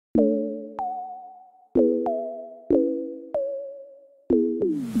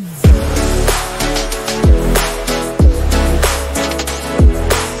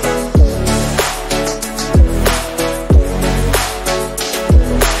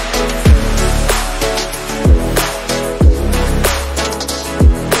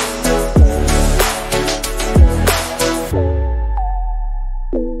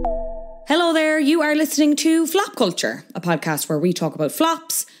listening to Flop Culture, a podcast where we talk about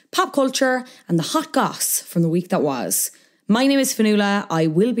flops, pop culture, and the hot goss from the week that was. My name is Fionnuala. I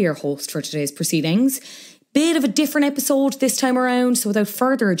will be your host for today's proceedings. Bit of a different episode this time around, so without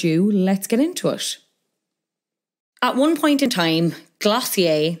further ado, let's get into it. At one point in time,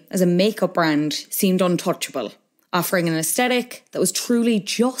 Glossier, as a makeup brand, seemed untouchable, offering an aesthetic that was truly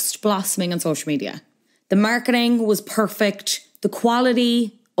just blossoming on social media. The marketing was perfect, the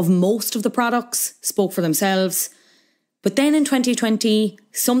quality of most of the products spoke for themselves. But then in 2020,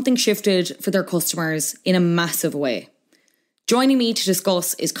 something shifted for their customers in a massive way. Joining me to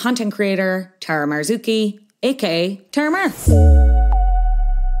discuss is content creator Tara Marzuki, aka Tara Mar.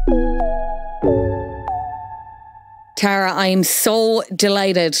 Tara, I'm so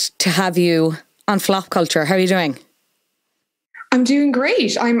delighted to have you on Flop Culture. How are you doing? I'm doing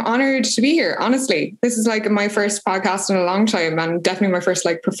great. I'm honoured to be here, honestly. This is like my first podcast in a long time and definitely my first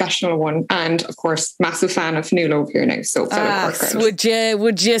like professional one. And of course, massive fan of Fionnuala over here now. So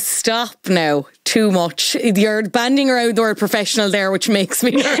would you stop now too much? You're banding around the word professional there, which makes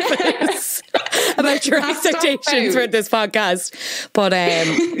me nervous about your expectations for this podcast. But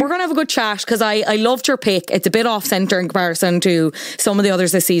we're going to have a good chat because I loved your pick. It's a bit off centre in comparison to some of the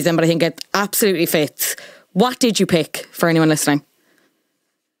others this season, but I think it absolutely fits. What did you pick for anyone listening?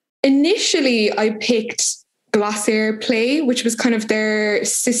 Initially, I picked Glossier Play, which was kind of their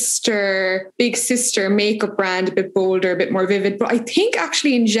big sister makeup brand, a bit bolder, a bit more vivid. But I think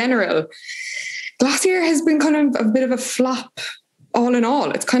actually in general, Glossier has been kind of a bit of a flop all in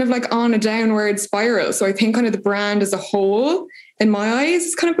all. It's kind of like on a downward spiral. So I think kind of the brand as a whole, in my eyes,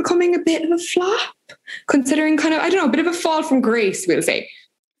 is kind of becoming a bit of a flop, considering kind of, I don't know, a bit of a fall from grace, we'll say.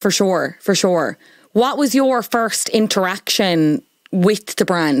 For sure. What was your first interaction with the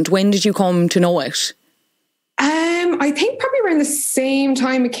brand? When did you come to know it? I think probably around the same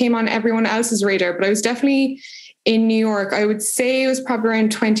time it came on everyone else's radar, but I was definitely in New York. I would say it was probably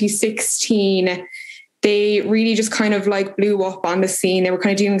around 2016. They really just kind of like blew up on the scene. They were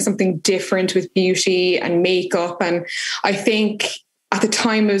kind of doing something different with beauty and makeup. And I think at the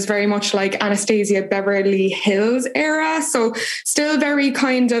time, it was very much like Anastasia Beverly Hills era. So still very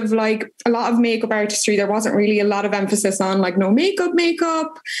kind of like a lot of makeup artistry. There wasn't really a lot of emphasis on like no makeup.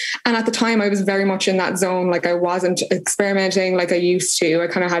 And at the time I was very much in that zone. Like I wasn't experimenting like I used to. I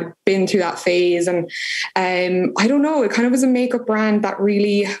kind of had been through that phase. And I don't know, it kind of was a makeup brand that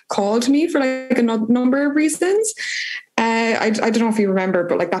really called me for like a number of reasons. I don't know if you remember,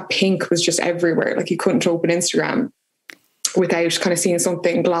 but like that pink was just everywhere. Like you couldn't open Instagram without kind of seeing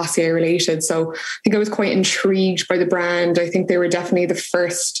something Glossier related. So I think I was quite intrigued by the brand. I think they were definitely the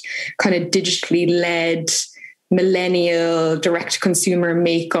first kind of digitally led millennial direct consumer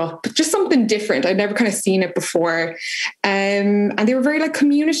makeup, just something different. I'd never kind of seen it before. And they were very like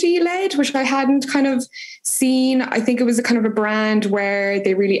community led, which I hadn't kind of seen. I think it was a kind of a brand where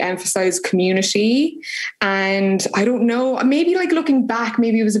they really emphasized community. And I don't know, maybe like looking back,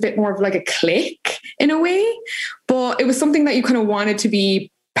 maybe it was a bit more of like a clique in a way, but it was something that you kind of wanted to be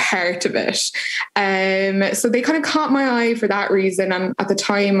part of it. So they kind of caught my eye for that reason. And at the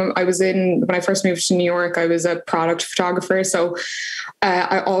time when I first moved to New York, I was a product photographer. So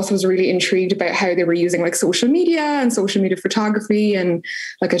I also was really intrigued about how they were using like social media and social media photography. And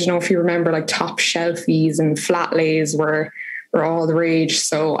like, I don't know if you remember, like top shelfies and flat lays were all the rage.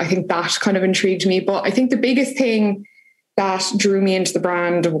 So I think that kind of intrigued me. But I think the biggest thing that drew me into the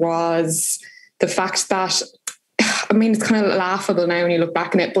brand was the fact that, I mean, it's kind of laughable now when you look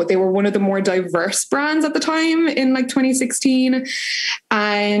back on it, but they were one of the more diverse brands at the time in like 2016.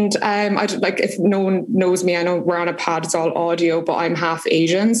 And I like, if no one knows me, I know we're on a pod, it's all audio, but I'm half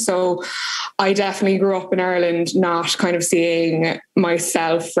Asian. So I definitely grew up in Ireland, not kind of seeing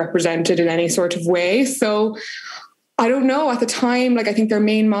myself represented in any sort of way. So I don't know, at the time, like I think their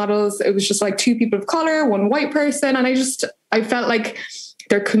main models, it was just like two people of color, one white person. And I felt like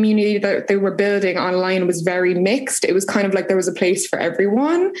their community that they were building online was very mixed. It was kind of like there was a place for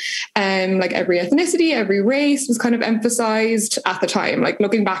everyone. Like every ethnicity, every race was kind of emphasized at the time. Like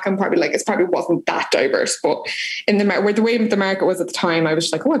looking back, I'm probably like, it probably wasn't that diverse, but in the way the market was at the time, I was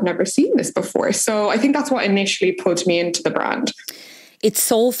just like, oh, I've never seen this before. So I think that's what initially pulled me into the brand. It's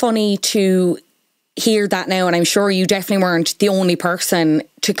so funny to hear that now, and I'm sure you definitely weren't the only person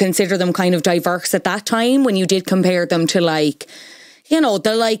to consider them kind of diverse at that time when you did compare them to like, you know,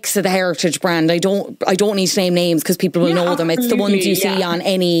 the likes of the heritage brand. I don't need to name names because people will know them. It's the ones you see on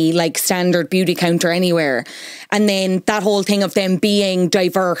any like standard beauty counter anywhere. And then that whole thing of them being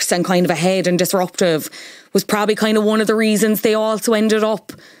diverse and kind of ahead and disruptive was probably kind of one of the reasons they also ended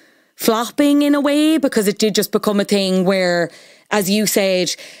up flopping in a way, because it did just become a thing where, as you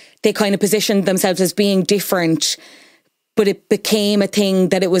said, they kind of positioned themselves as being different, but it became a thing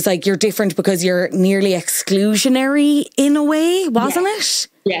that it was like you're different because you're nearly exclusionary in a way, wasn't it?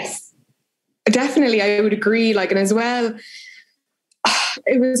 Yes, definitely. I would agree. Like, and as well,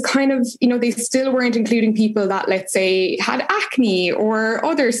 it was kind of, you know, they still weren't including people that, let's say, had acne or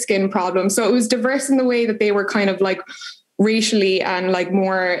other skin problems. So it was diverse in the way that they were kind of like racially and like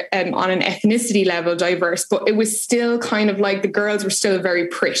more on an ethnicity level diverse, but it was still kind of like the girls were still very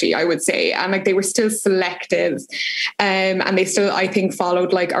pretty, I would say, and like they were still selective, and they still, I think,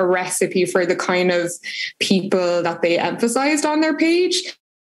 followed like a recipe for the kind of people that they emphasized on their page.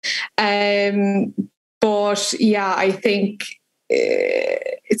 But yeah, I think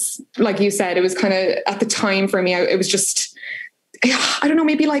it's like you said, it was kind of at the time for me, it was just, I don't know,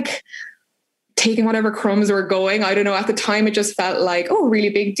 maybe like taking whatever crumbs were going. I don't know. At the time, it just felt like, oh, really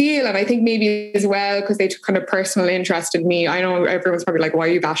big deal. And I think maybe as well, because they took kind of personal interest in me. I know everyone's probably like, why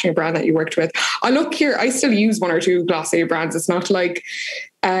are you bashing a brand that you worked with? I look here, I still use one or two Glossier brands. It's not like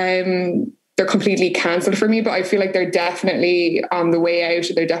they're completely cancelled for me, but I feel like they're definitely on the way out.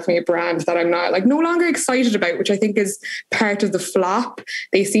 They're definitely a brand that I'm not like no longer excited about, which I think is part of the flop.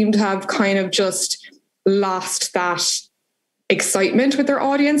 They seem to have kind of just lost that excitement with their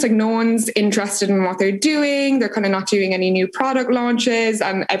audience. Like no one's interested in what they're doing. They're kind of not doing any new product launches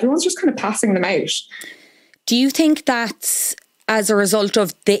and everyone's just kind of passing them out. Do you think that's as a result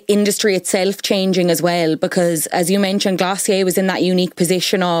of the industry itself changing as well? Because as you mentioned, Glossier was in that unique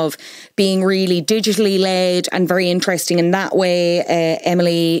position of being really digitally led and very interesting in that way.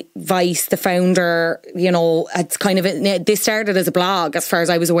 Emily Weiss, the founder, you know, it's kind of, they started as a blog as far as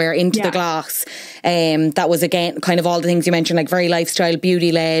I was aware, Into the Glass. That was again kind of all the things you mentioned, like very lifestyle,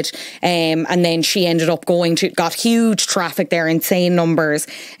 beauty led. And then she ended up got huge traffic there, insane numbers.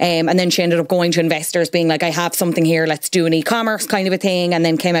 And then she ended up going to investors being like, I have something here, let's do an e-commerce kind of a thing, and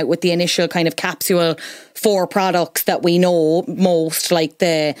then came out with the initial kind of capsule for products that we know most, like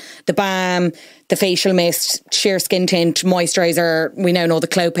the balm, the facial mist, sheer skin tint, moisturizer. We now know the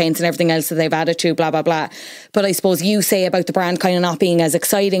cloud paints and everything else that they've added to, blah blah blah. But I suppose you say about the brand kind of not being as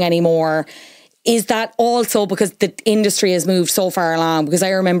exciting anymore. Is that also because the industry has moved so far along? Because I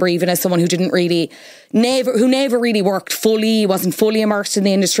remember, even as someone who never really worked fully, wasn't fully immersed in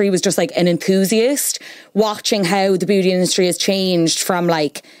the industry, was just like an enthusiast, watching how the beauty industry has changed from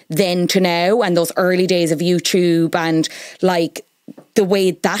like then to now, and those early days of YouTube and like the way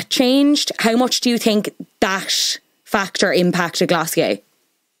that changed. How much do you think that factor impacted Glossier?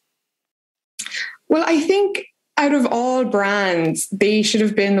 Well, I think out of all brands, they should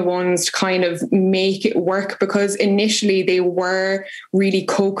have been the ones to kind of make it work, because initially they were really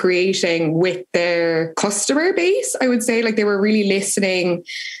co-creating with their customer base. I would say like they were really listening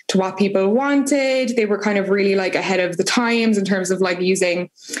to what people wanted. They were kind of really like ahead of the times in terms of like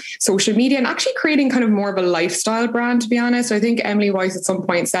using social media and actually creating kind of more of a lifestyle brand, to be honest. I think Emily Weiss at some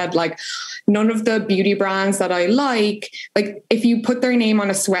point said like, none of the beauty brands that I like if you put their name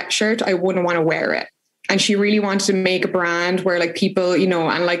on a sweatshirt, I wouldn't want to wear it. And she really wanted to make a brand where like people, you know,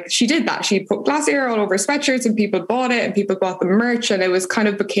 and like she did that. She put Glossier all over sweatshirts and people bought it and people bought the merch, and it was kind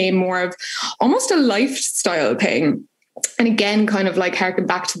of became more of almost a lifestyle thing. And again, kind of like harken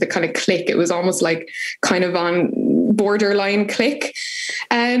back to the kind of click. It was almost like kind of on borderline click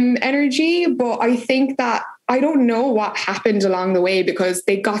energy. But I think that I don't know what happened along the way, because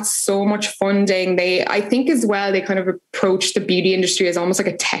they got so much funding. I think as well, they kind of approached the beauty industry as almost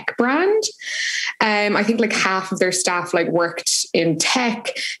like a tech brand. I think like half of their staff like worked in tech.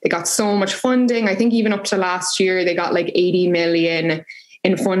 They got so much funding. I think even up to last year, they got like 80 million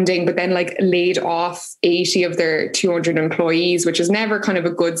in funding, but then like laid off 80 of their 200 employees, which is never kind of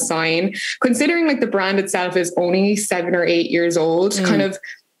a good sign, considering like the brand itself is only 7 or 8 years old. Kind of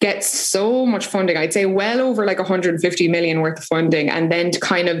get so much funding, I'd say well over like 150 million worth of funding, and then to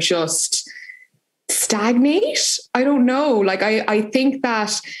kind of just stagnate. I don't know. Like I think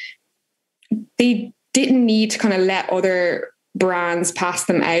that they didn't need to kind of let other brands pass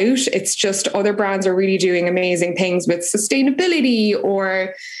them out. It's just other brands are really doing amazing things with sustainability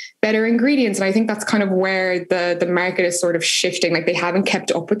or better ingredients. And I think that's kind of where the market is sort of shifting. Like they haven't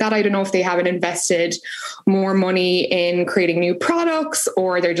kept up with that. I don't know if they haven't invested more money in creating new products,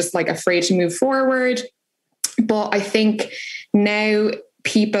 or they're just like afraid to move forward. But I think now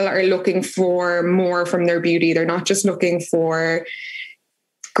people are looking for more from their beauty. They're not just looking for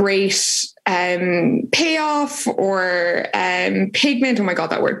great payoff or pigment. Oh my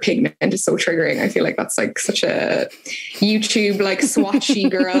God, that word pigment is so triggering. I feel like that's like such a YouTube like swatchy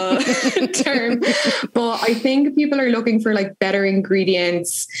girl term. But I think people are looking for like better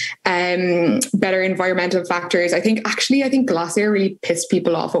ingredients, better environmental factors. I think Glossier really pissed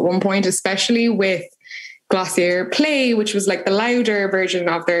people off at one point, especially with Glossier Play, which was like the louder version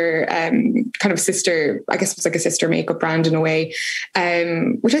of their kind of sister, I guess it was like a sister makeup brand in a way,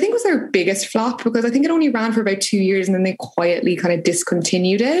 which I think was their biggest flop, because I think it only ran for about 2 years and then they quietly kind of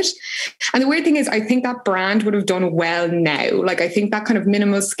discontinued it. And the weird thing is, I think that brand would have done well now. Like, I think that kind of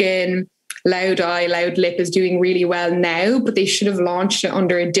minimal skin, loud eye, loud lip is doing really well now, but they should have launched it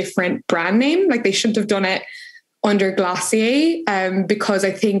under a different brand name. Like, they shouldn't have done it under Glossier, because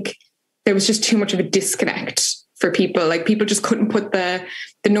I think there was just too much of a disconnect for people. Like, people just couldn't put the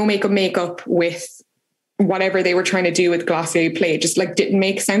no makeup with whatever they were trying to do with Glossier Play. It just like didn't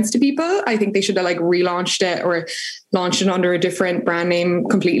make sense to people. I think they should have like relaunched it or launched it under a different brand name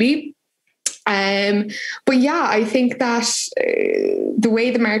completely. But yeah, I think that the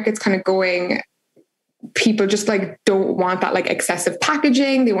way the market's kind of going, people just like don't want that like excessive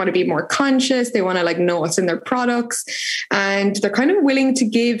packaging. They want to be more conscious. They want to like know what's in their products, and they're kind of willing to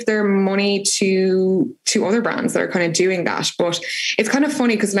give their money to other brands that are kind of doing that. But it's kind of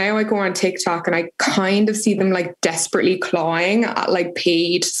funny because now I go on TikTok and I kind of see them like desperately clawing at like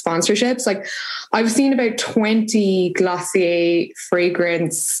paid sponsorships. Like, I've seen about 20 Glossier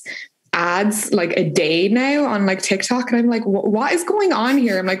fragrance ads like a day now on like TikTok, and I'm like, what is going on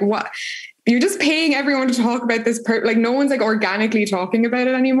here? I'm like, what? You're just paying everyone to talk about this. Like, no one's like organically talking about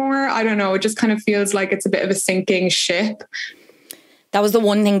it anymore. I don't know. It just kind of feels like it's a bit of a sinking ship. That was the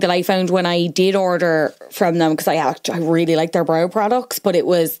one thing that I found when I did order from them, because I really like their brow products, but it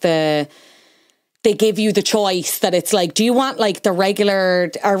was they give you the choice that it's like, do you want like the regular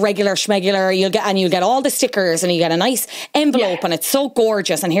schmegular? You'll get all the stickers and you get a nice envelope, and it's so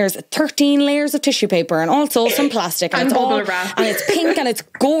gorgeous. And here's 13 layers of tissue paper and also some plastic and it's bubble wrap. And it's pink and it's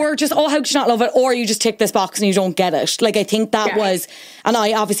gorgeous. Oh, how could you not love it? Or you just tick this box and you don't get it. Like, I think that was, and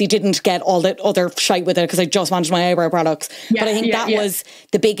I obviously didn't get all the other shite with it because I just wanted my eyebrow products. But I think that was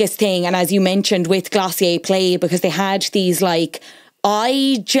the biggest thing. And as you mentioned with Glossier Play, because they had these like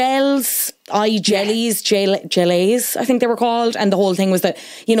eye jellies, I think they were called. And the whole thing was that,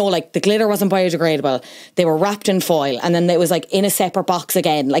 you know, like the glitter wasn't biodegradable. They were wrapped in foil, and then it was like in a separate box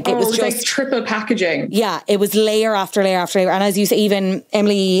again. Like, it was just like triple packaging. Yeah, it was layer after layer after layer. And as you say, even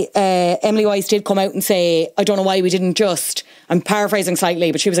Emily Weiss did come out and say, I don't know why we didn't just, I'm paraphrasing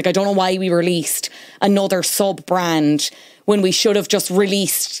slightly, but she was like, I don't know why we released another sub-brand when we should have just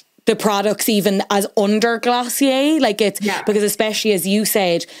released the products even as under Glossier. Like, it's because, especially as you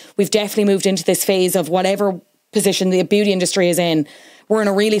said, we've definitely moved into this phase of whatever position the beauty industry is in. We're in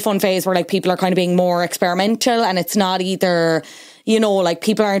a really fun phase where like people are kind of being more experimental, and it's not either, you know, like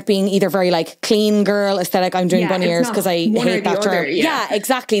people aren't being either very like clean girl aesthetic. I'm doing bunny ears because I hate that term. Yeah,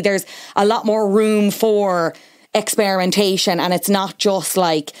 exactly. There's a lot more room for experimentation, and it's not just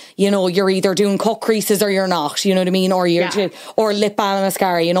like, you know, you're either doing cut creases or you're not, you know what I mean, or you're or lip balm and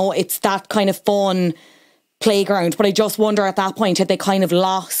mascara, you know. It's that kind of fun playground. But I just wonder, at that point, had they kind of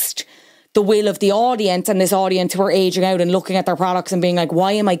lost the will of the audience, and this audience who are aging out and looking at their products and being like,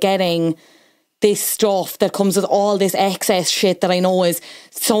 why am I getting this stuff that comes with all this excess shit that I know is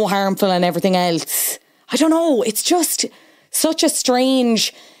so harmful and everything else? I don't know. It's just such a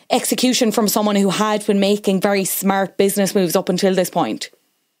strange execution from someone who had been making very smart business moves up until this point.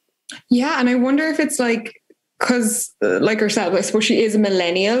 Yeah, and I wonder if it's like, because like herself, I suppose she is a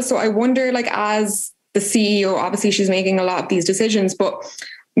millennial, so I wonder, like, as the CEO, obviously she's making a lot of these decisions, but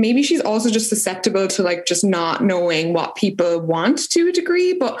maybe she's also just susceptible to like just not knowing what people want to a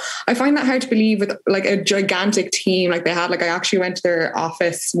degree. But I find that hard to believe with like a gigantic team like they had. Like, I actually went to their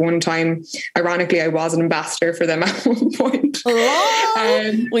office one time. Ironically, I was an ambassador for them at one point.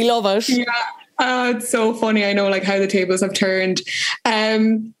 We love it. Yeah, it's so funny. I know like how the tables have turned.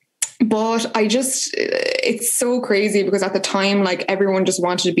 But it's so crazy because at the time, like, everyone just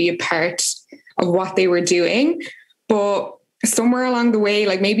wanted to be a part of what they were doing. But somewhere along the way,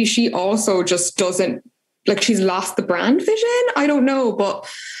 like, maybe she also just doesn't, like, she's lost the brand vision. I don't know. But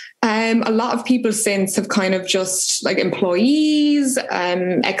a lot of people since have kind of just like employees,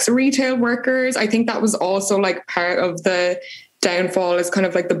 ex-retail workers. I think that was also like part of the downfall, is kind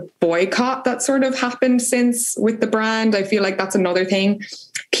of like the boycott that sort of happened since with the brand. I feel like that's another thing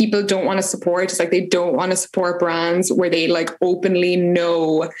people don't want to support. It's like they don't want to support brands where they like openly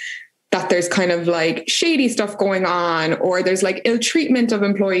know that there's kind of like shady stuff going on, or there's like ill treatment of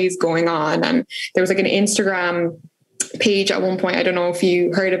employees going on. And there was like an Instagram page at one point. I don't know if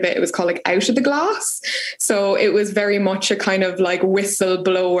you heard of it. It was called like Out of the Glass. So it was very much a kind of like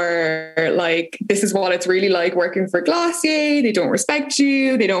whistleblower, like this is what it's really like working for Glossier. They don't respect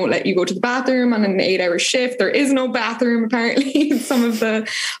you. They don't let you go to the bathroom on an 8-hour shift. There is no bathroom apparently in some of the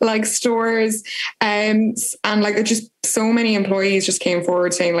like stores. And like just so many employees just came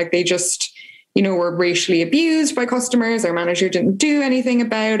forward saying like they just, you know, were racially abused by customers. Their manager didn't do anything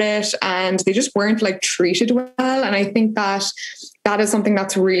about it, and they just weren't like treated well. And I think that is something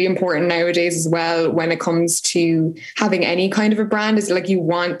that's really important nowadays as well when it comes to having any kind of a brand, is like you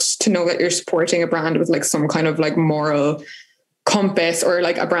want to know that you're supporting a brand with like some kind of like moral compass, or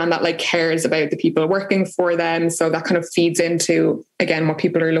like a brand that like cares about the people working for them. So that kind of feeds into, again, what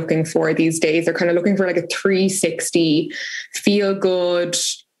people are looking for these days. They're kind of looking for like a 360 feel good,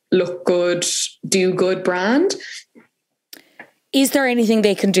 look good, do good brand. Is there anything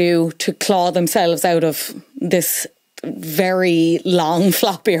they can do to claw themselves out of this very long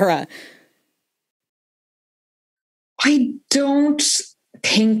flop era? I don't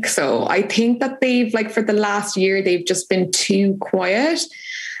think so. I think that they've like for the last year, they've just been too quiet.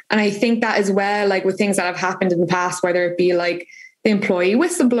 And I think that as well, like with things that have happened in the past, whether it be like the employee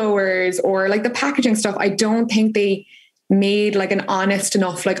whistleblowers or like the packaging stuff, I don't think they made like an honest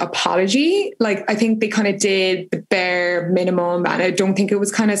enough like apology. Like I think they kind of did the bare minimum, and I don't think it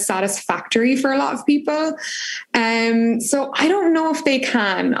was kind of satisfactory for a lot of people. So I don't know if they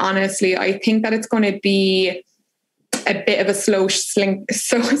can, honestly. I think that it's going to be a bit of a slow sinking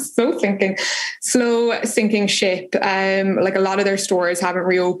ship. Like a lot of their stores haven't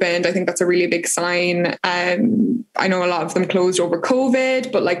reopened. I think that's a really big sign. I know a lot of them closed over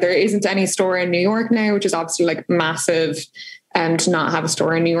COVID, but like there isn't any store in New York now, which is obviously like massive. To not have a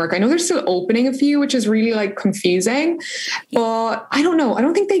store in New York. I know they're still opening a few, which is really like confusing, but I don't know. I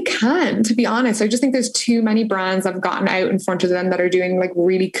don't think they can, to be honest. I just think there's too many brands that have gotten out in front of them that are doing like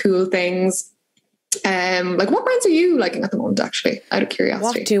really cool things. Like what brands are you liking at the moment, actually, out of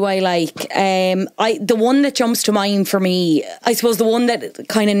curiosity? What do I like? The one that jumps to mind for me, I suppose the one that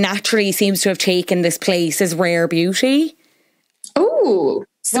kind of naturally seems to have taken this place is Rare Beauty. Oh,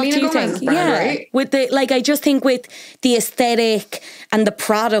 Selena Gomez's brand, right? With the like, I just think with the aesthetic and the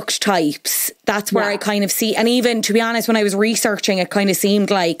product types, that's where I kind of see. And even to be honest, when I was researching, it kind of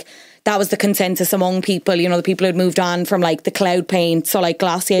seemed like that was the consensus among people. You know, the people who'd moved on from like the cloud paint, so like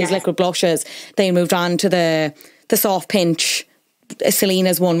Glossier's liquid blushes, they moved on to the soft pinch,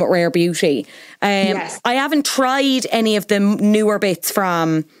 Selena's one with Rare Beauty. I haven't tried any of the newer bits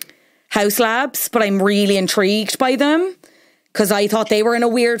from House Labs, but I'm really intrigued by them because I thought they were in a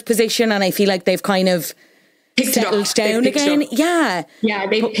weird position, and I feel like they've kind of settled down again. Yeah,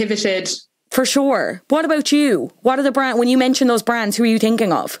 they pivoted for sure. What about you? What are the brands, when you mention those brands, who are you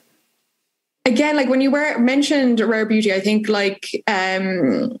thinking of? Again, like when you mentioned Rare Beauty, I think I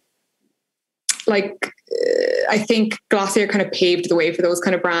think Glossier kind of paved the way for those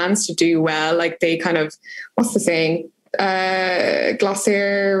kind of brands to do well. Like they kind of, what's the saying?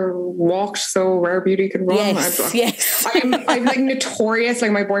 Glossier walked so Rare Beauty could run. Yes. I'm like notorious.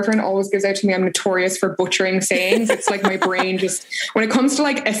 Like my boyfriend always gives out to me, I'm notorious for butchering sayings. It's like my brain just, when it comes to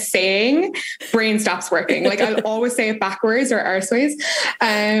like a saying, brain stops working. Like I'll always say it backwards or arseways.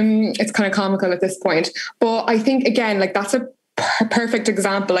 It's kind of comical at this point. But I think again, like that's a perfect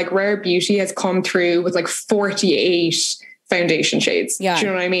example. Like Rare Beauty has come through with like 48 foundation shades. Yeah. Do you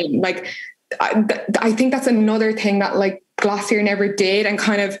know what I mean? Like I think that's another thing that like Glossier never did, and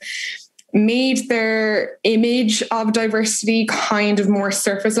kind of made their image of diversity kind of more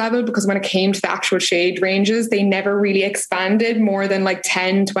surface level, because when it came to the actual shade ranges, they never really expanded more than like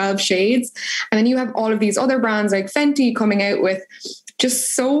 10, 12 shades. And then you have all of these other brands like Fenty coming out with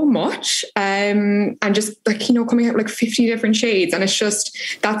just so much, and just like, you know, coming out with like 50 different shades. And it's just,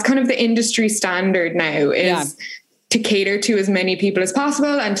 that's kind of the industry standard now, is to cater to as many people as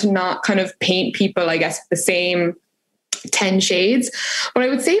possible and to not kind of paint people, I guess, the same 10 shades. But I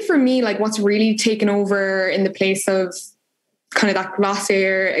would say for me, like what's really taken over in the place of kind of that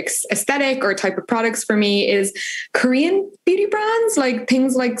Glossier aesthetic or type of products for me is Korean beauty brands, like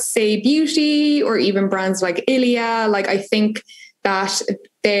things like Say Beauty, or even brands like Ilia. Like I think that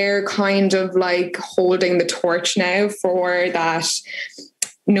they're kind of like holding the torch now for that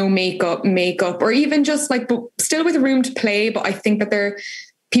no makeup, or even just like, but still with room to play. But I think that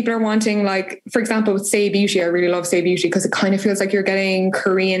people are wanting, like, for example, with Say Beauty, I really love Say Beauty because it kind of feels like you're getting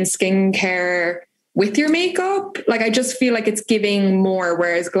Korean skincare with your makeup. Like, I just feel like it's giving more,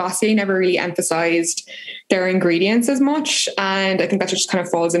 whereas Glossier never really emphasized their ingredients as much. And I think that just kind of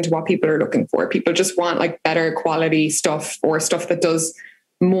falls into what people are looking for. People just want like better quality stuff, or stuff that does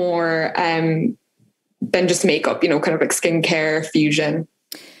more, than just makeup, you know, kind of like skincare fusion.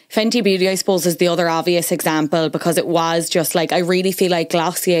 Fenty Beauty, I suppose, is the other obvious example, because it was just like, I really feel like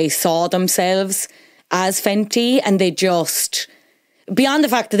Glossier saw themselves as Fenty, and they just, beyond the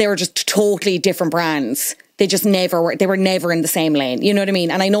fact that they were just totally different brands, they just never were, they were never in the same lane. You know what I mean?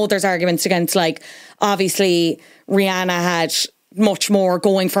 And I know there's arguments against, like, obviously Rihanna had much more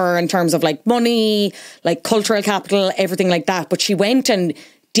going for her in terms of like money, like cultural capital, everything like that. But she went and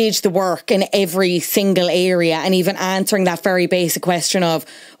did the work in every single area, and even answering that very basic question of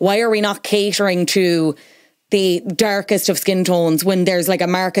why are we not catering to the darkest of skin tones when there's like a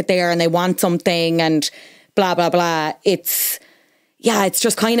market there and they want something and blah, blah, blah. It's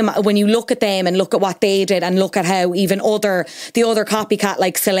just kind of, when you look at them and look at what they did and look at how even the other copycat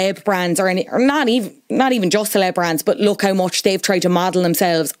like celeb brands or not even just celeb brands, but look how much they've tried to model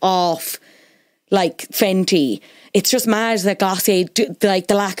themselves off like Fenty. It's just mad that Glossier, like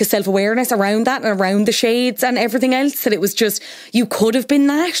the lack of self-awareness around that and around the shades and everything else, that it was just, you could have been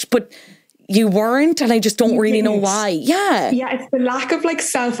that, but you weren't, and I just don't really know why. Yeah, it's the lack of like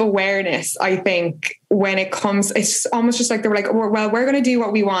self-awareness, I think, when it comes, it's almost just like they were like, well, we're going to do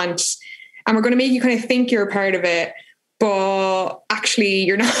what we want and we're going to make you kind of think you're a part of it, but actually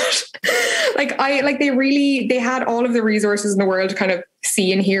you're not. They had all of the resources in the world to kind of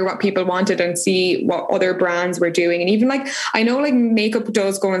see and hear what people wanted and see what other brands were doing. And even like, I know like makeup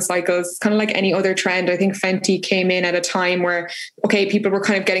does go in cycles. It's kind of like any other trend. I think Fenty came in at a time where, okay, people were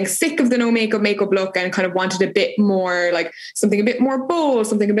kind of getting sick of the no makeup look and kind of wanted a bit more like something a bit more bold,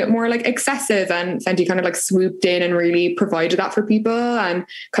 something a bit more like excessive. And Fenty kind of like swooped in and really provided that for people and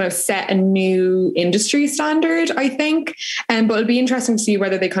kind of set a new industry standard, I think. But it'll be interesting to see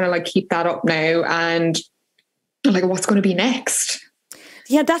whether they kind of like keep that up now and like what's going to be next.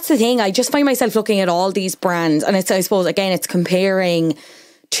 Yeah, that's the thing. I just find myself looking at all these brands, and it's, I suppose, again, it's comparing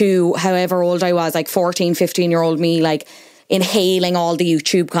to however old I was, like 14, 15-year-old me, like inhaling all the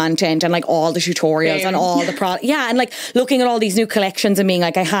YouTube content and like all the tutorials and all the product. Yeah, and like looking at all these new collections and being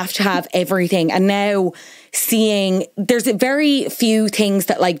like, I have to have everything. And now seeing there's very few things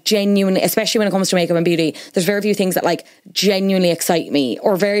that like genuinely, especially when it comes to makeup and beauty, there's very few things that like genuinely excite me,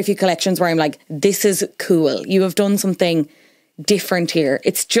 or very few collections where I'm like, this is cool. You have done something different here.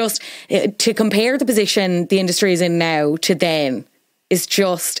 It's just, to compare the position the industry is in now to then is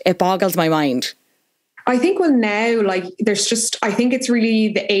just, it boggles my mind. I think now, like, there's just, I think it's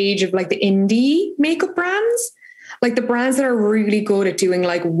really the age of like the indie makeup brands, like the brands that are really good at doing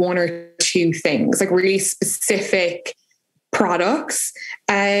like one or two things, like really specific products.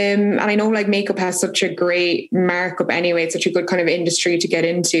 And I know like makeup has such a great markup anyway. It's such a good kind of industry to get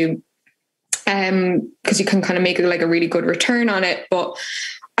into. Because you can kind of make it like a really good return on it. But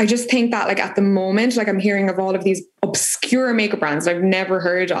I just think that like at the moment, like I'm hearing of all of these obscure makeup brands I've never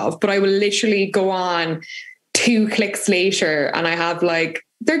heard of, but I will literally go on 2 clicks later and I have like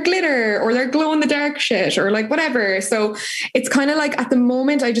their glitter or their glow in the dark shit or like whatever. So it's kind of like at the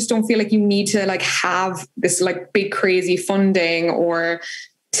moment, I just don't feel like you need to like have this like big crazy funding or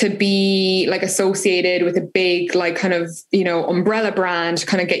to be like associated with a big like kind of, you know, umbrella brand to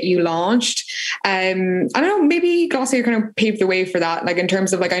kind of get you launched. I don't know, maybe Glossier kind of paved the way for that. Like in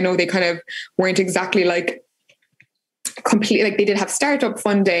terms of like, I know they kind of weren't exactly like complete, like they did have startup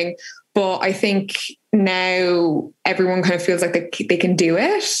funding, but I think now everyone kind of feels like they can do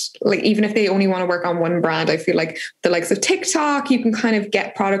it. Like even if they only want to work on one brand, I feel like the likes of TikTok, you can kind of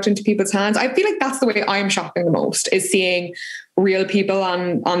get product into people's hands. I feel like that's the way I'm shopping the most, is seeing real people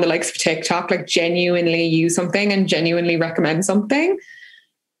on the likes of TikTok like genuinely use something and genuinely recommend something.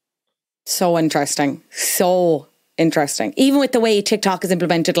 So interesting. Even with the way TikTok has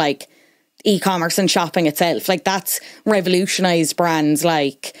implemented like e-commerce and shopping itself, like that's revolutionized brands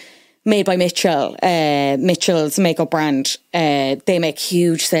like Made by Mitchell, Mitchell's makeup brand. They make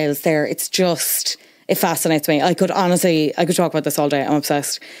huge sales there. It's just, it fascinates me. I could talk about this all day. I'm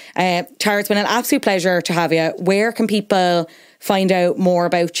obsessed. Tara, it's been an absolute pleasure to have you. Where can people find out more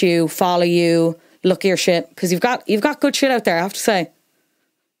about you, follow you, look at your shit? Because you've got good shit out there, I have to say.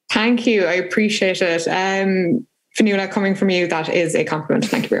 Thank you. I appreciate it. Fionnuala, coming from you, that is a compliment.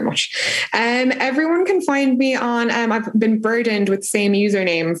 Thank you very much. Everyone can find me on, I've been burdened with the same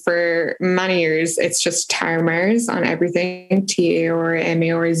username for many years. It's just Tara Marz on everything,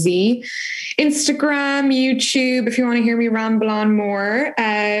 TARMARZ. Instagram, YouTube, if you want to hear me ramble on more.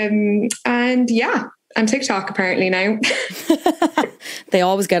 And TikTok apparently now. They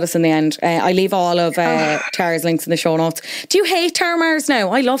always get us in the end. I leave all of Tara's links in the show notes. Do you hate Tara Marz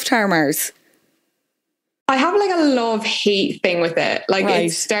now? I love Tara Marz. I have like a love-hate thing with it. Like Right.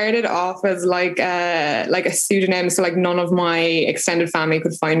 it started off as like a pseudonym, so like none of my extended family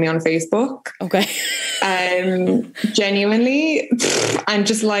could find me on Facebook. Okay. Genuinely. And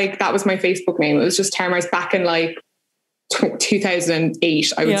just like that was my Facebook name. It was just Termars back in like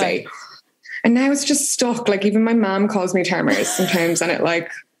 2008, I would say. And now it's just stuck. Like even my mom calls me Termars sometimes, and it like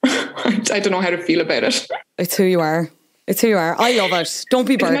I don't know how to feel about it. It's who you are. It's who you are. I love it. Don't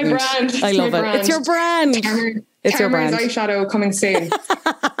be burdened. It's my brand. I love it. Brand. It's your brand. It's your brand. Eyeshadow coming soon.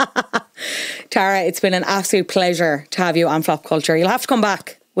 Tara, it's been an absolute pleasure to have you on Flop Culture. You'll have to come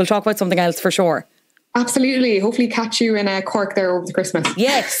back. We'll talk about something else for sure. Absolutely. Hopefully catch you in Cork there over the Christmas.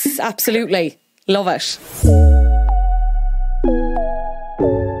 Yes, absolutely. Love it.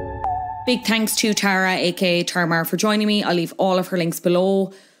 Big thanks to Tara, aka Tarmar, for joining me. I'll leave all of her links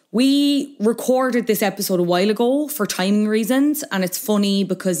below. We recorded this episode a while ago for timing reasons, and it's funny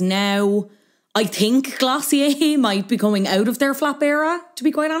because now I think Glossier might be coming out of their flop era, to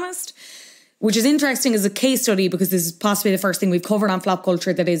be quite honest, which is interesting as a case study because this is possibly the first thing we've covered on Flop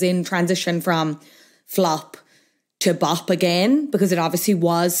Culture that is in transition from flop to bop again, because it obviously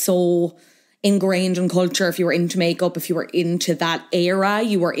was so ingrained in culture. If you were into makeup, if you were into that era,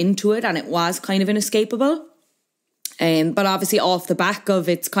 you were into it and it was kind of inescapable. But obviously off the back of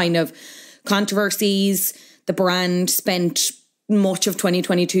its kind of controversies, the brand spent much of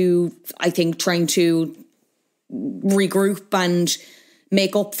 2022, I think, trying to regroup and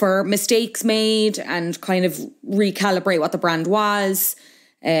make up for mistakes made and kind of recalibrate what the brand was.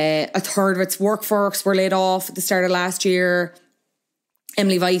 A third of its workforce were laid off at the start of last year.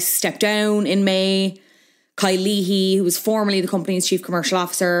 Emily Weiss stepped down in May. Kyle Leahy, who was formerly the company's chief commercial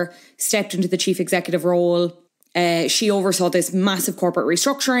officer, stepped into the chief executive role. She oversaw this massive corporate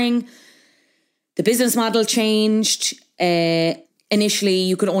restructuring. The business model changed. Initially,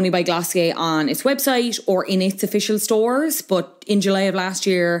 you could only buy Glossier on its website or in its official stores. But in July of last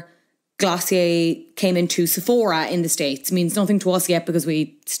year, Glossier came into Sephora in the States. It means nothing to us yet because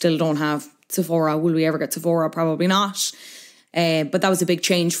we still don't have Sephora. Will we ever get Sephora? Probably not. But that was a big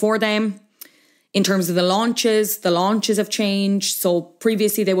change for them. In terms of the launches have changed. So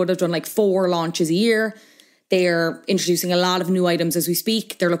previously, they would have done like 4 launches a year. They're introducing a lot of new items as we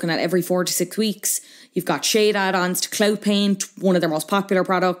speak. They're looking at every 4 to 6 weeks. You've got shade add-ons to Cloud Paint, one of their most popular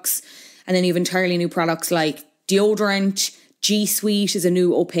products. And then you have entirely new products like deodorant. G Sweet is a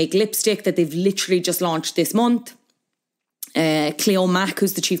new opaque lipstick that they've literally just launched this month. Cleo Mack,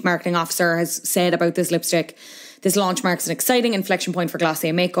 who's the chief marketing officer, has said about this lipstick, this launch marks an exciting inflection point for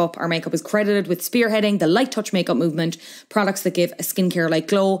Glossier makeup. Our makeup is credited with spearheading the light touch makeup movement, products that give a skincare-like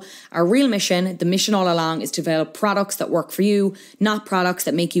glow. Our real mission, the mission all along, is to develop products that work for you, not products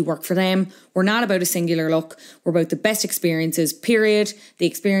that make you work for them. We're not about a singular look. We're about the best experiences, period. The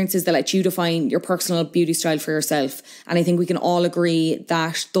experiences that let you define your personal beauty style for yourself. And I think we can all agree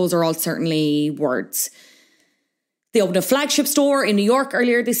that those are all certainly words. They opened a flagship store in New York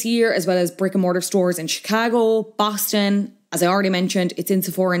earlier this year, as well as brick and mortar stores in Chicago, Boston. As I already mentioned, it's in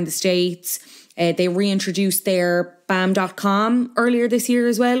Sephora in the States. They reintroduced their BAM.com earlier this year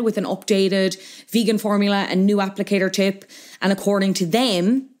as well with an updated vegan formula and new applicator tip. And according to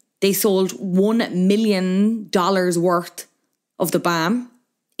them, they sold $1 million worth of the BAM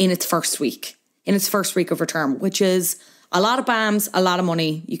in its first week of return, which is a lot of BAMs, a lot of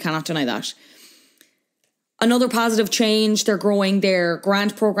money. You cannot deny that. Another positive change, they're growing their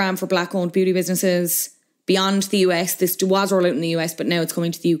grant program for Black-owned beauty businesses beyond the US. This was rolled out in the US, but now it's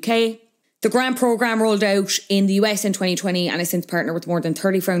coming to the UK. The grant program rolled out in the US in 2020 and has since partnered with more than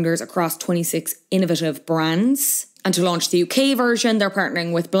 30 founders across 26 innovative brands. And to launch the UK version, they're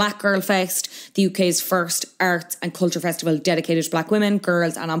partnering with Black Girl Fest, the UK's first arts and culture festival dedicated to Black women,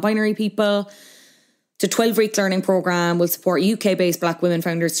 girls and non-binary people. The 12-week learning program will support UK-based Black women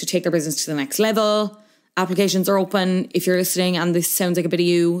founders to take their business to the next level. Applications are open. If you're listening and this sounds like a bit of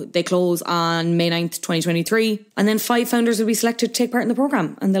you, they close on May 9th, 2023. And then 5 founders will be selected to take part in the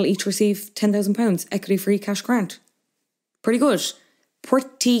programme and they'll each receive £10,000 equity-free cash grant. Pretty good.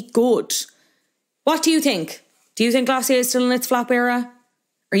 Pretty good. What do you think? Do you think Glossier is still in its flop era?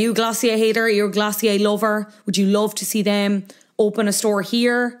 Are you a Glossier hater? Are you a Glossier lover? Would you love to see them open a store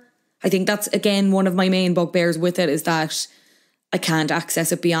here? I think that's, again, one of my main bugbears with it is that I can't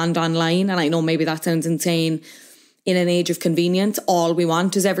access it beyond online. And I know maybe that sounds insane in an age of convenience. All we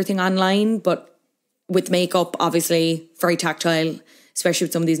want is everything online. But with makeup, obviously, very tactile, especially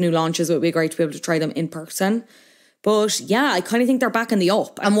with some of these new launches, it would be great to be able to try them in person. But yeah, I kind of think they're back in the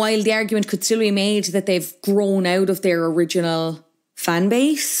up. And while the argument could still be made that they've grown out of their original fan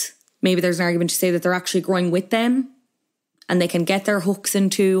base, maybe there's an argument to say that they're actually growing with them and they can get their hooks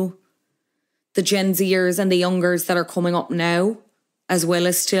into the Gen Zers and the youngers that are coming up now, as well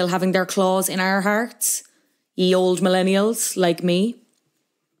as still having their claws in our hearts, ye old millennials like me.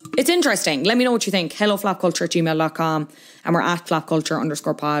 It's interesting. Let me know what you think. helloflopculture@gmail.com, and we're at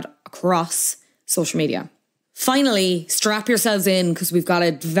flopculture_pod across social media. Finally, strap yourselves in because we've got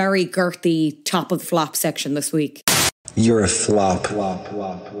a very girthy top of the flop section this week. You're a flop.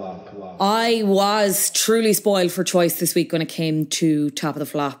 I was truly spoiled for choice this week when it came to top of the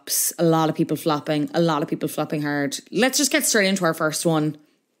flops. A lot of people flopping hard. Let's just get straight into our first one.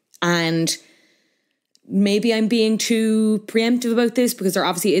 And maybe I'm being too preemptive about this because there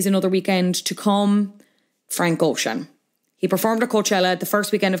obviously is another weekend to come. Frank Ocean. He performed at Coachella, the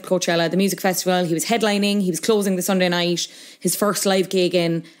first weekend of Coachella, the music festival. He was headlining. He was closing the Sunday night. His first live gig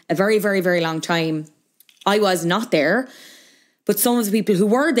in a very, very, very long time. I was not there, but some of the people who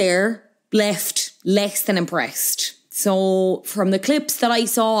were there left less than impressed. So from the clips that I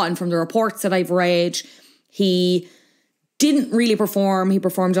saw and from the reports that I've read, he didn't really perform. He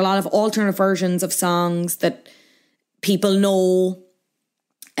performed a lot of alternate versions of songs that people know,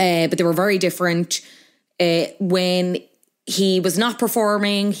 but they were very different. When he was not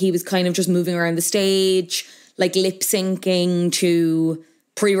performing, he was kind of just moving around the stage, like lip syncing to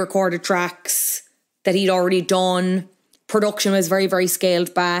pre-recorded tracks that he'd already done. Production was very, very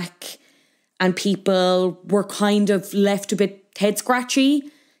scaled back, and people were kind of left a bit head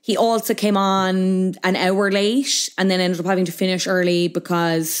scratchy. He also came on an hour late and then ended up having to finish early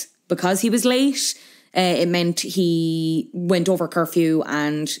because he was late. It meant he went over curfew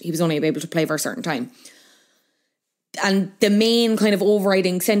and he was only able to play for a certain time. And the main kind of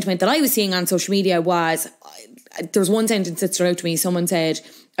overriding sentiment that I was seeing on social media was, there was one sentence that stood out to me. Someone said,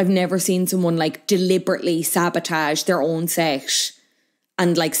 I've never seen someone like deliberately sabotage their own set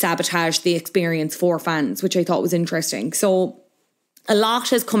and like sabotage the experience for fans, which I thought was interesting. So a lot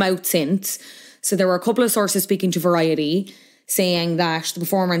has come out since. So there were a couple of sources speaking to Variety saying that the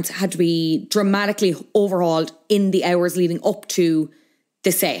performance had to be dramatically overhauled in the hours leading up to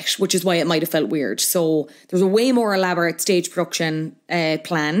the set, which is why it might have felt weird. So there was a way more elaborate stage production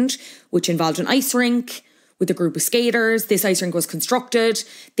planned, which involved an ice rink with a group of skaters. This ice rink was constructed.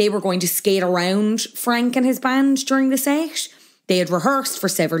 They were going to skate around Frank and his band during the set. They had rehearsed for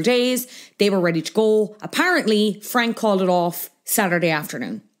several days. They were ready to go. Apparently, Frank called it off Saturday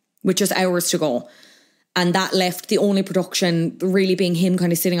afternoon, with just hours to go. And that left the only production really being him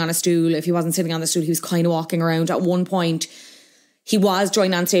kind of sitting on a stool. If he wasn't sitting on the stool, he was kind of walking around. At one point, he was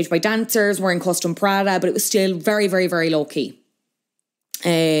joined on stage by dancers wearing custom Prada, but it was still very, very, very low key.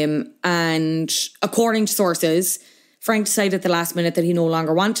 And according to sources, Frank decided at the last minute that he no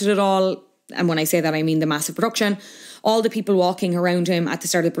longer wanted it all. And when I say that, I mean the massive production. All the people walking around him at the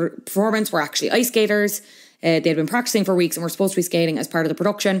start of the performance were actually ice skaters. They'd been practicing for weeks and were supposed to be skating as part of the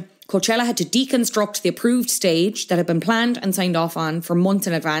production. Coachella had to deconstruct the approved stage that had been planned and signed off on for months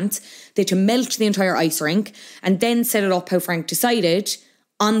in advance. They had to melt the entire ice rink and then set it up how Frank decided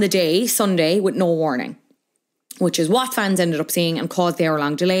on the day, Sunday, with no warning, which is what fans ended up seeing and caused the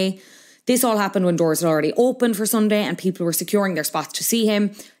hour-long delay. This all happened when doors had already opened for Sunday and people were securing their spots to see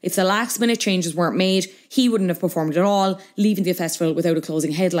him. If the last-minute changes weren't made, he wouldn't have performed at all, leaving the festival without a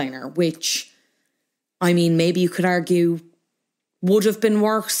closing headliner, which, I mean, maybe you could argue would have been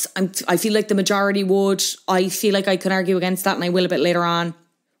worse. I feel like the majority would. I feel like I could argue against that, and I will a bit later on.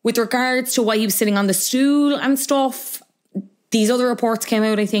 With regards to why he was sitting on the stool and stuff, these other reports came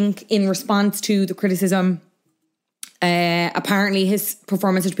out, I think, in response to the criticism. Apparently his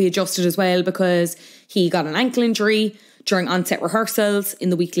performance had to be adjusted as well because he got an ankle injury during on-set rehearsals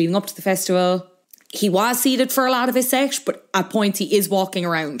in the week leading up to the festival. He was seated for a lot of his set, but at points he is walking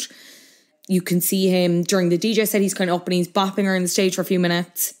around. You can see him during the DJ set, he's kind of up and he's bopping around the stage for a few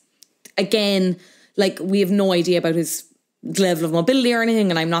minutes. Again, like, we have no idea about his level of mobility or anything,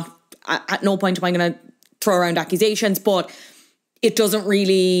 and I'm not, at no point am I going to throw around accusations, but it doesn't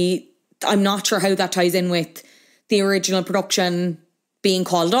really, I'm not sure how that ties in with the original production being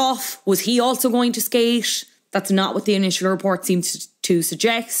called off. Was he also going to skate? That's not what the initial report seems to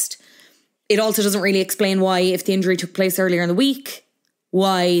suggest. It also doesn't really explain why, if the injury took place earlier in the week,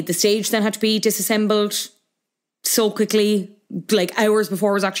 why the stage then had to be disassembled so quickly, like hours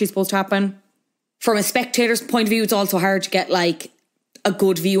before it was actually supposed to happen. From a spectator's point of view, it's also hard to get like a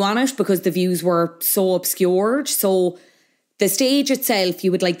good view on it because the views were so obscured. So the stage itself,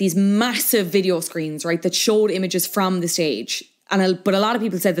 you would like these massive video screens, right, that showed images from the stage. But a lot of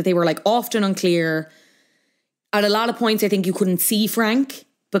people said that they were like often unclear. At a lot of points, I think you couldn't see Frank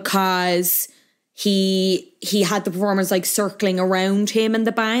because he had the performers like circling around him and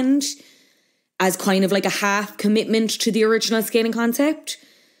the band as kind of like a half commitment to the original skating concept.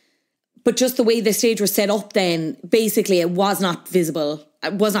 But just the way the stage was set up then, basically it was not visible.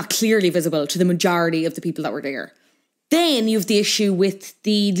 It was not clearly visible to the majority of the people that were there. Then you have the issue with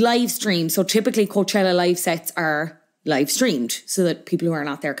the live stream. So typically Coachella live sets are live streamed so that people who are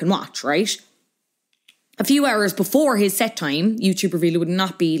not there can watch, right? A few hours before his set time, YouTube revealed it would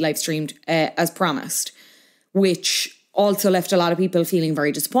not be live streamed as promised, which also left a lot of people feeling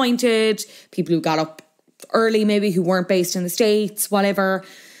very disappointed. People who got up early, maybe, who weren't based in the States, whatever.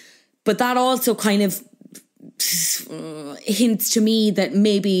 But that also kind of hints to me that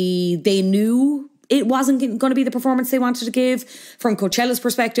maybe they knew it wasn't going to be the performance they wanted to give. From Coachella's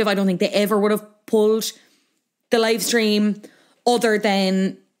perspective, I don't think they ever would have pulled the live stream, other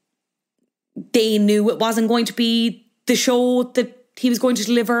than they knew it wasn't going to be the show that he was going to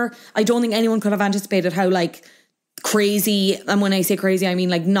deliver. I don't think anyone could have anticipated how like crazy, and when I say crazy, I mean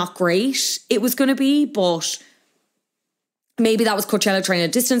like not great it was going to be. But maybe that was Coachella trying to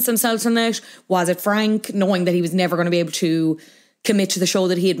distance themselves from it. Was it Frank knowing that he was never going to be able to commit to the show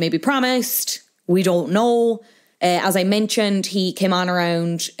that he had maybe promised? We don't know. As I mentioned, he came on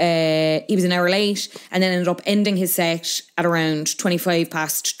around, he was an hour late, and then ended up ending his set at around 25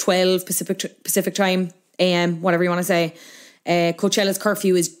 past 12 Pacific time, AM, whatever you want to say. Coachella's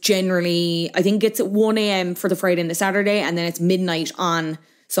curfew is generally, I think it's at 1 AM for the Friday and the Saturday, and then it's midnight on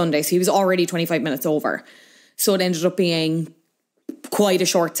Sunday. So he was already 25 minutes over. So it ended up being quite a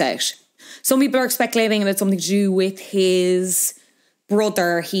short set. Some people are speculating that it's something to do with his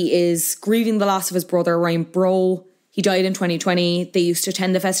brother. He is grieving the loss of his brother, Ryan Bro. He died in 2020. They used to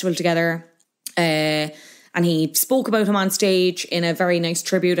attend the festival together. And he spoke about him on stage in a very nice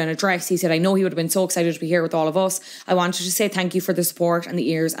tribute and address. He said, I know he would have been so excited to be here with all of us. I wanted to say thank you for the support and the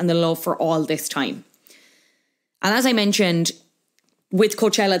ears and the love for all this time. And as I mentioned, with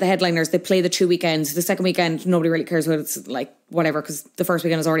Coachella, the headliners, they play the 2 weekends. The second weekend, nobody really cares what it's like, whatever, because the first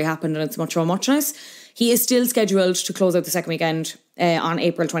weekend has already happened and it's much more muchness. He is still scheduled to close out the second weekend on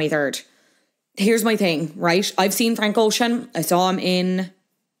April 23rd. Here's my thing, right? I've seen Frank Ocean. I saw him in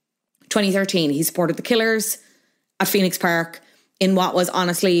 2013. He supported the Killers at Phoenix Park in what was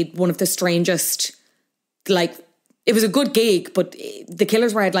honestly one of the strangest, like, it was a good gig, but the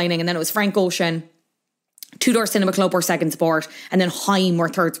Killers were headlining, and then it was Frank Ocean, Two Door Cinema Club were second sport, and then Haim were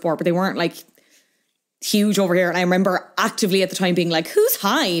third sport, but they weren't like huge over here. And I remember actively at the time being like, who's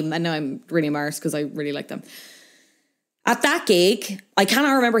Haim? And now I'm really embarrassed because I really like them. At that gig, I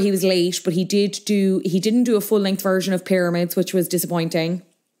cannot remember he was late, but he didn't do a full length version of Pyramids, which was disappointing.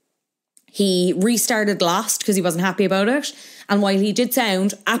 He restarted Lost because he wasn't happy about it. And while he did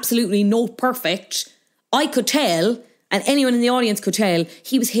sound absolutely note perfect, I could tell, and anyone in the audience could tell,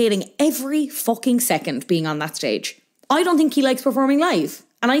 he was hating every fucking second being on that stage. I don't think he likes performing live,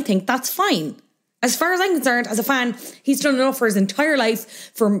 and I think that's fine. As far as I'm concerned, as a fan, he's done enough for his entire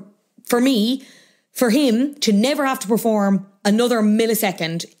life for him to never have to perform another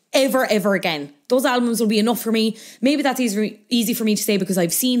millisecond ever again. Those albums will be enough for me. Maybe that's easy for me to say because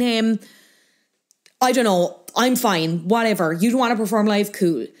I've seen him. I don't know. I'm fine. Whatever. You don't want to perform live?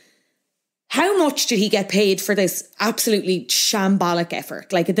 Cool. How much did he get paid for this absolutely shambolic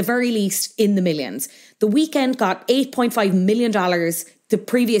effort? Like, at the very least, in the millions. The Weeknd got $8.5 million the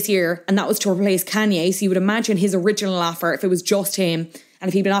previous year, and that was to replace Kanye. So you would imagine his original offer, if it was just him, and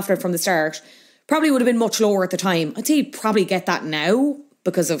if he'd been offered from the start, probably would have been much lower at the time. I'd say he'd probably get that now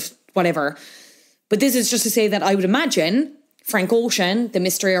because of whatever. But this is just to say that I would imagine Frank Ocean, the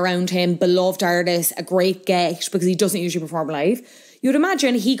mystery around him, beloved artist, a great get because he doesn't usually perform live. You would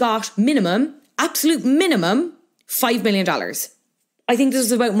imagine he got minimum, absolute minimum, $5 million. I think this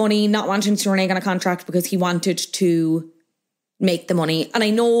is about money, not wanting to renege on a contract because he wanted to make the money. And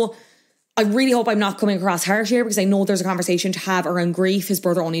I really hope I'm not coming across harsh here because I know there's a conversation to have around grief. His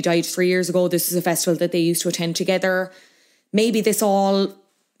brother only died 3 years ago. This is a festival that they used to attend together. Maybe it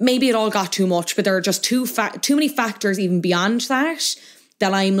all got too much, but there are just too many factors even beyond that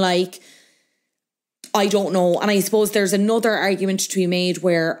I'm like, I don't know. And I suppose there's another argument to be made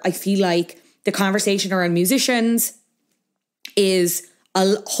where I feel like the conversation around musicians is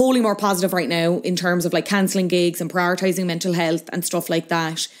wholly more positive right now in terms of like cancelling gigs and prioritising mental health and stuff like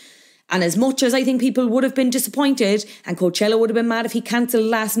that. And as much as I think people would have been disappointed and Coachella would have been mad if he cancelled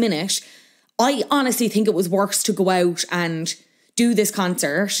last minute, I honestly think it was worse to go out and do this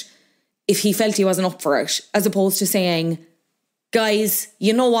concert if he felt he wasn't up for it, as opposed to saying, guys,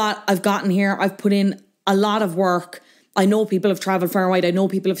 you know what? I've gotten here. I've put in a lot of work. I know people have travelled far and wide. I know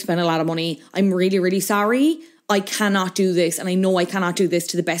people have spent a lot of money. I'm really, really sorry. I cannot do this. And I know I cannot do this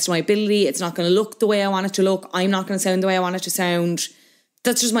to the best of my ability. It's not going to look the way I want it to look. I'm not going to sound the way I want it to sound.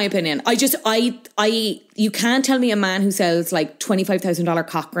 That's just my opinion. You can't tell me a man who sells like $25,000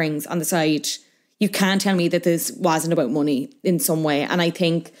 cock rings on the side, you can't tell me that this wasn't about money in some way. And I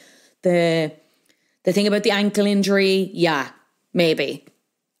think the thing about the ankle injury, yeah, maybe.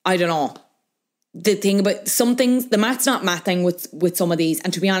 I don't know. The thing about some things, the Matt's not mathing with some of these.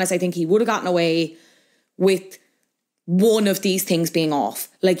 And to be honest, I think he would have gotten away with one of these things being off.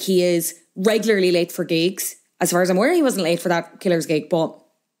 Like, he is regularly late for gigs. As far as I'm aware, he wasn't late for that Killers gig, but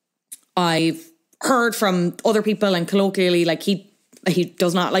I've heard from other people and colloquially, like, he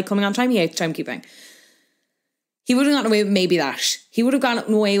does not like coming on time. He hates timekeeping. He would have gotten away with maybe that. He would have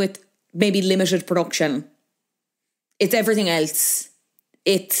gotten away with maybe limited production. It's everything else.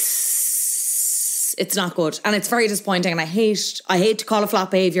 It's not good. And it's very disappointing. And I hate to call it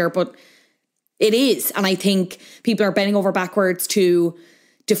flop behaviour, but it is. And I think people are bending over backwards to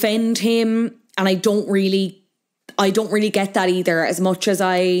defend him. And I don't really get that either, as much as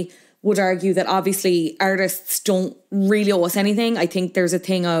I would argue that obviously artists don't really owe us anything. I think there's a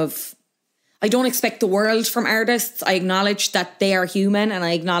thing of, I don't expect the world from artists. I acknowledge that they are human, and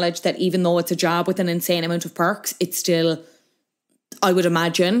I acknowledge that even though it's a job with an insane amount of perks, it's still, I would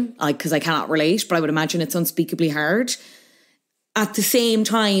imagine, because I cannot relate, but I would imagine it's unspeakably hard. At the same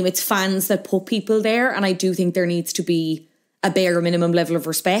time, it's fans that put people there, and I do think there needs to be a bare minimum level of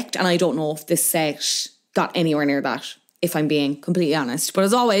respect, and I don't know if this set got anywhere near that, if I'm being completely honest. But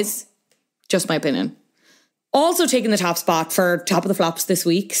as always, just my opinion. Also taking the top spot for top of the flops this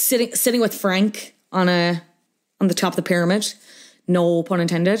week, sitting with Frank on the top of the pyramid, no pun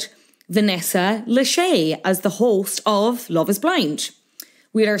intended, Vanessa Lachey as the host of Love is Blind.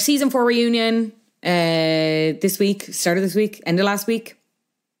 We had our season 4 reunion this week, started this week, end of last week.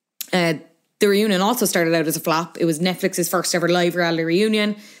 The reunion also started out as a flop. It was Netflix's first ever live reality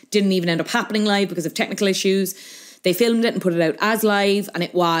reunion. Didn't even end up happening live because of technical issues. They filmed it and put it out as live, and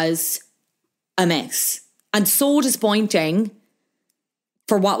it was a mess. And so disappointing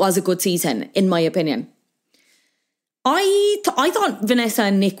for what was a good season, in my opinion. I thought Vanessa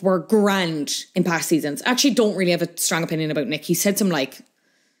and Nick were grand in past seasons. I actually don't really have a strong opinion about Nick. He said some like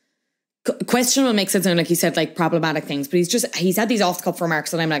questionable, makes it sound like he said like problematic things, but he's had these off the cuff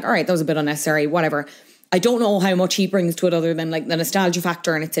remarks and I'm like, all right, that was a bit unnecessary, whatever. I don't know how much he brings to it other than like the nostalgia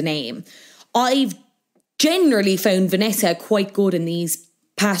factor and it's a name. I've generally found Vanessa quite good in these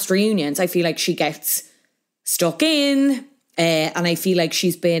past reunions. I feel like she gets stuck in and I feel like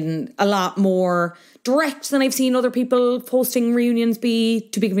she's been a lot more direct than I've seen other people hosting reunions be,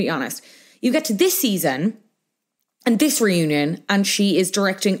 to be completely honest. You get to this season and this reunion and she is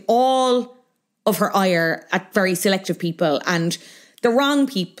directing all of her ire at very selective people and the wrong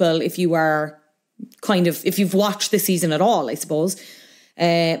people if you've watched this season at all, I suppose.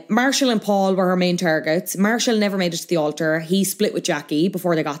 Marshall and Paul were her main targets. Marshall never made it to the altar. He split with Jackie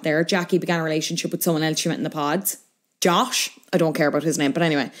before they got there. Jackie began a relationship with someone else she met in the pods. Josh, I don't care about his name, but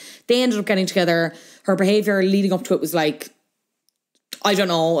anyway, they ended up getting together. Her behaviour leading up to it was like, I don't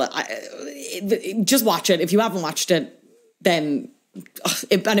know, just watch it. If you haven't watched it, then,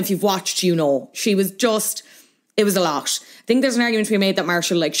 and if you've watched, you know, she was just, it was a lot. I think there's an argument to be made that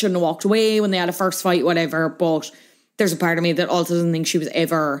Marshall like shouldn't have walked away when they had a first fight, whatever, but there's a part of me that also doesn't think she was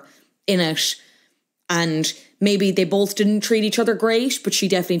ever in it. And maybe they both didn't treat each other great, but she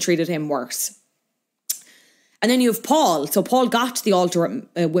definitely treated him worse. And then you have Paul. So Paul got to the altar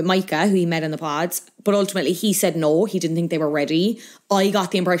with Micah, who he met in the pods, but ultimately he said no, he didn't think they were ready. I got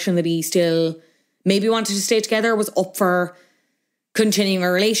the impression that he still maybe wanted to stay together, was up for continuing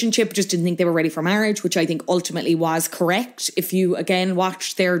a relationship, just didn't think they were ready for marriage, which I think ultimately was correct. If you, again,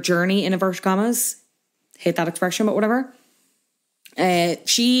 watched their journey in inverted commas, hate that expression, but whatever.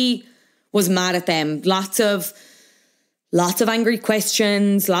 She was mad at them. Lots of angry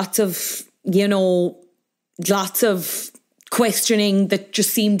questions, lots of questioning that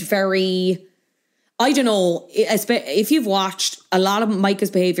just seemed very, I don't know, if you've watched, a lot of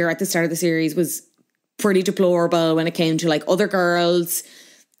Micah's behaviour at the start of the series was pretty deplorable when it came to like other girls,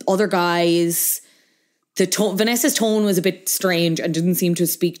 other guys. Vanessa's tone was a bit strange and didn't seem to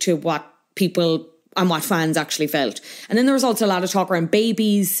speak to what people and what fans actually felt. And then there was also a lot of talk around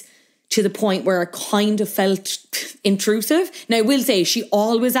babies to the point where it kind of felt intrusive. Now, I will say she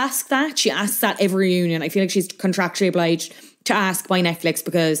always asks that. She asks that every reunion. I feel like she's contractually obliged to ask by Netflix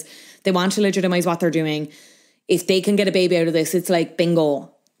because they want to legitimise what they're doing. If they can get a baby out of this, it's like,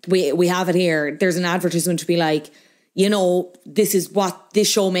 bingo, we have it here. There's an advertisement to be like, you know, this is what this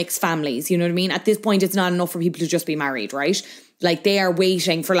show makes families. You know what I mean? At this point, it's not enough for people to just be married, right? Like, they are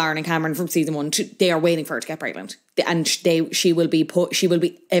waiting for Lauren and Cameron from season 1. They are waiting for her to get pregnant. And she will be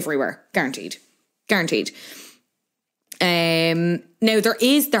everywhere. Guaranteed. Now there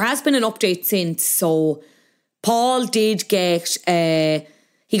has been an update since. So Paul did get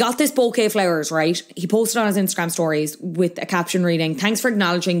he got this bouquet of flowers, right? He posted on his Instagram stories with a caption reading, "Thanks for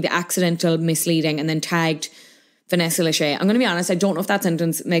acknowledging the accidental misleading," and then tagged Vanessa Lachey. I'm going to be honest, I don't know if that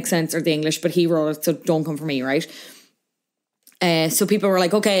sentence makes sense or the English, but he wrote it, so don't come for me, right? So people were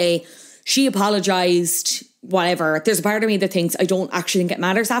like, okay, she apologised, whatever. There's a part of me that thinks I don't actually think it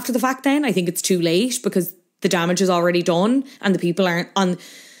matters after the fact then. I think it's too late because the damage is already done and the people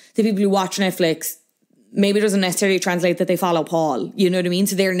who watch Netflix, maybe it doesn't necessarily translate that they follow Paul. You know what I mean?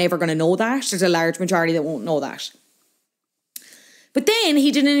 So they're never going to know that. There's a large majority that won't know that. But then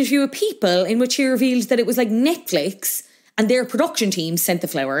he did an interview with People in which he revealed that it was like Netflix and their production team sent the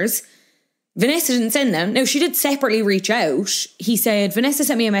flowers. Vanessa didn't send them. Now, she did separately reach out. He said, "Vanessa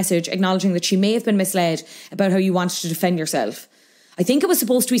sent me a message acknowledging that she may have been misled about how you wanted to defend yourself. I think it was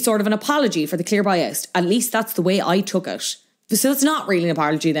supposed to be sort of an apology for the clear bias. At least that's the way I took it." So it's not really an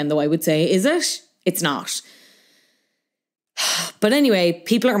apology then, though, I would say. Is it? It's not. But anyway,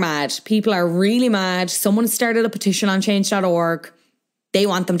 people are mad. People are really mad. Someone started a petition on change.org. They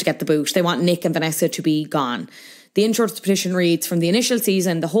want them to get the boot. They want Nick and Vanessa to be gone. The intro to the petition reads, "From the initial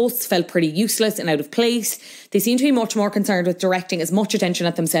season, the hosts felt pretty useless and out of place. They seem to be much more concerned with directing as much attention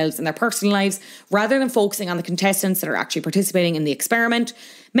at themselves and their personal lives rather than focusing on the contestants that are actually participating in the experiment.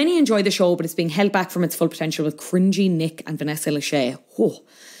 Many enjoy the show, but it's being held back from its full potential with cringy Nick and Vanessa Lachey." Oh.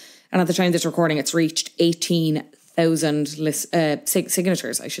 And at the time of this recording, it's reached 18,000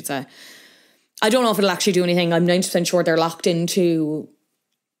 signatures, I should say. I don't know if it'll actually do anything. I'm 90% sure they're locked into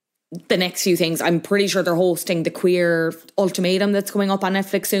the next few things. I'm pretty sure they're hosting the Queer Ultimatum that's coming up on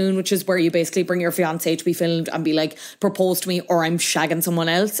Netflix soon, which is where you basically bring your fiancé to be filmed and be like, "Propose to me or I'm shagging someone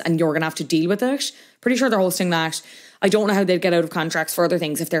else and you're going to have to deal with it." Pretty sure they're hosting that. I don't know how they'd get out of contracts for other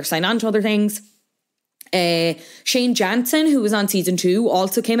things if they're signed on to other things. Shane Jansen, who was on season 2,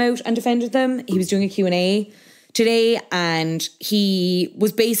 also came out and defended them. He was doing a Q&A today and he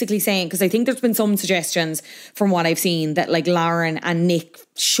was basically saying, because I think there's been some suggestions from what I've seen that like Lauren and Nick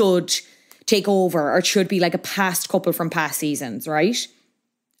should take over or should be like a past couple from past seasons, right?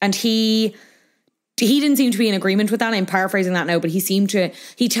 And he didn't seem to be in agreement with that. I'm paraphrasing that now, but he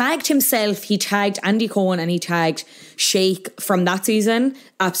tagged himself, he tagged Andy Cohen and he tagged Shake from that season.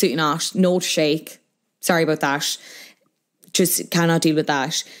 Absolutely not. No to Shake. Sorry about that. Just cannot deal with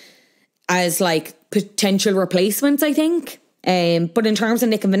that. As like potential replacements, I think. But in terms of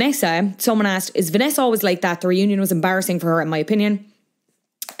Nick and Vanessa, someone asked, "Is Vanessa always like that? The reunion was embarrassing for her, in my opinion."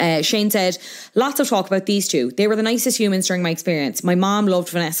 Shane said, "Lots of talk about these two. They were the nicest humans during my experience. My mom loved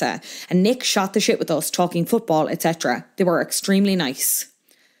Vanessa and Nick shot the shit with us, talking football, etc. They were extremely nice."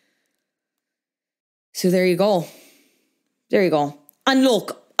 So there you go. There you go. And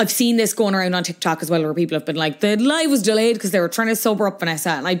look, I've seen this going around on TikTok as well where people have been like, the live was delayed because they were trying to sober up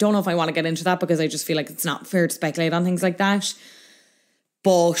Vanessa. And I don't know if I want to get into that because I just feel like it's not fair to speculate on things like that.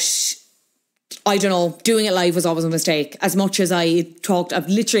 But I don't know, doing it live was always a mistake. As much as I talked, I've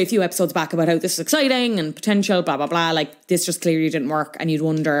literally a few episodes back about how this is exciting and potential, blah, blah, blah. Like this just clearly didn't work. And you'd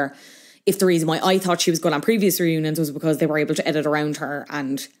wonder if the reason why I thought she was good on previous reunions was because they were able to edit around her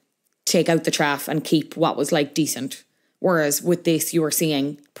and take out the chaff and keep what was like decent. Whereas with this, you were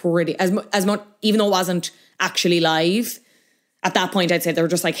seeing pretty, as much, even though it wasn't actually live, at that point, I'd say they were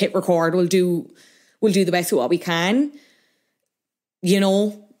just like, hit record, we'll do the best with what we can. You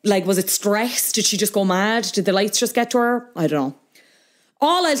know, like, was it stress? Did she just go mad? Did the lights just get to her? I don't know.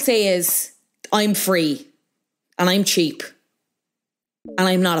 All I'll say is, I'm free, and I'm cheap, and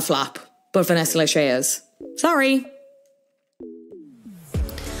I'm not a flop, but Vanessa Lachey is. Sorry.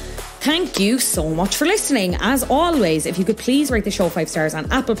 Thank you so much for listening. As always, if you could please rate the show 5 stars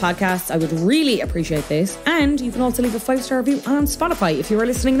on Apple Podcasts, I would really appreciate this. And you can also leave a 5-star review on Spotify if you are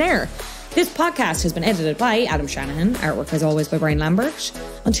listening there. This podcast has been edited by Adam Shanahan. Artwork, as always, by Brian Lambert.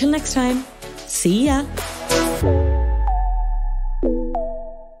 Until next time, see ya.